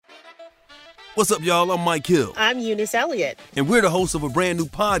What's up, y'all? I'm Mike Hill. I'm Eunice Elliott. And we're the hosts of a brand new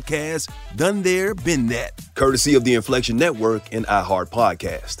podcast, Done There, Been That, courtesy of the Inflection Network and iHeart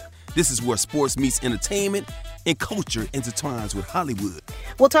Podcast. This is where sports meets entertainment and culture intertwines with Hollywood.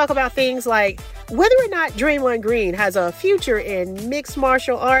 We'll talk about things like whether or not Draymond Green has a future in mixed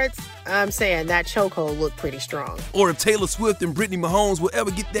martial arts. I'm saying that chokehold looked pretty strong. Or if Taylor Swift and Brittany Mahomes will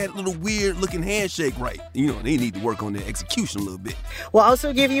ever get that little weird-looking handshake right. You know, they need to work on their execution a little bit. We'll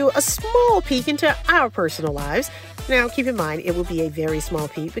also give you a small peek into our personal lives. Now, keep in mind, it will be a very small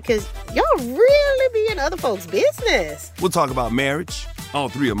peek because y'all really be in other folks' business. We'll talk about marriage, all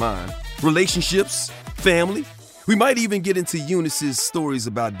three of mine, relationships, family. We might even get into Eunice's stories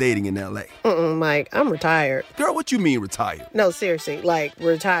about dating in L.A. Mike, I'm retired. Girl, what you mean retired? No, seriously, like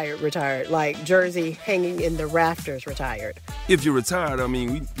retired. Like jersey hanging in the rafters retired. If you're retired, I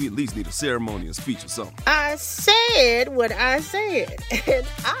mean, we at least need a ceremony, a speech or something. I said what I said, and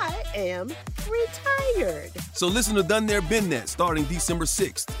I am retired. So listen to Done There, Been That, starting December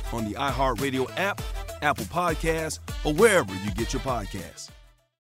 6th on the iHeartRadio app, Apple Podcasts, or wherever you get your podcasts.